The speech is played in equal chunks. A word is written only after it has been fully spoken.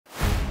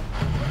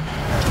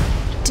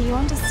Do you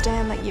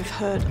understand that you've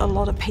hurt a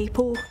lot of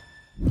people?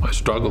 I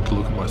struggle to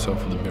look at myself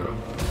in the mirror.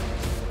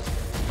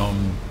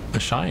 I'm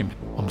ashamed.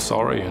 I'm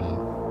sorry,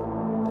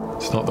 and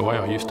it's not the way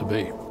I used to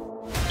be.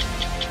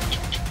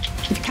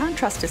 If you can't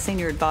trust a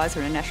senior advisor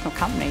in a national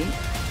company,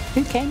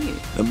 who can you?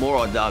 The more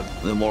I dug,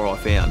 the more I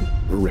found.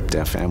 Ripped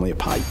our family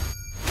apart.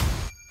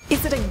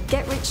 Is it a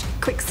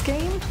get-rich-quick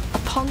scheme, a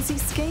Ponzi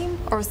scheme,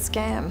 or a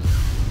scam?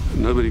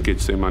 Nobody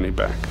gets their money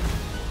back.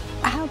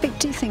 How big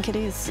do you think it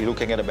is? You're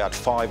looking at about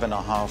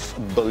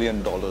 $5.5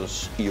 billion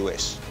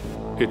US.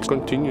 It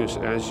continues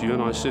as you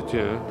and I sit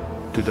here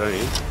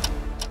today.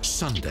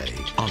 Sunday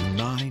on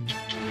 9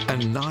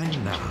 and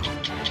 9 Now.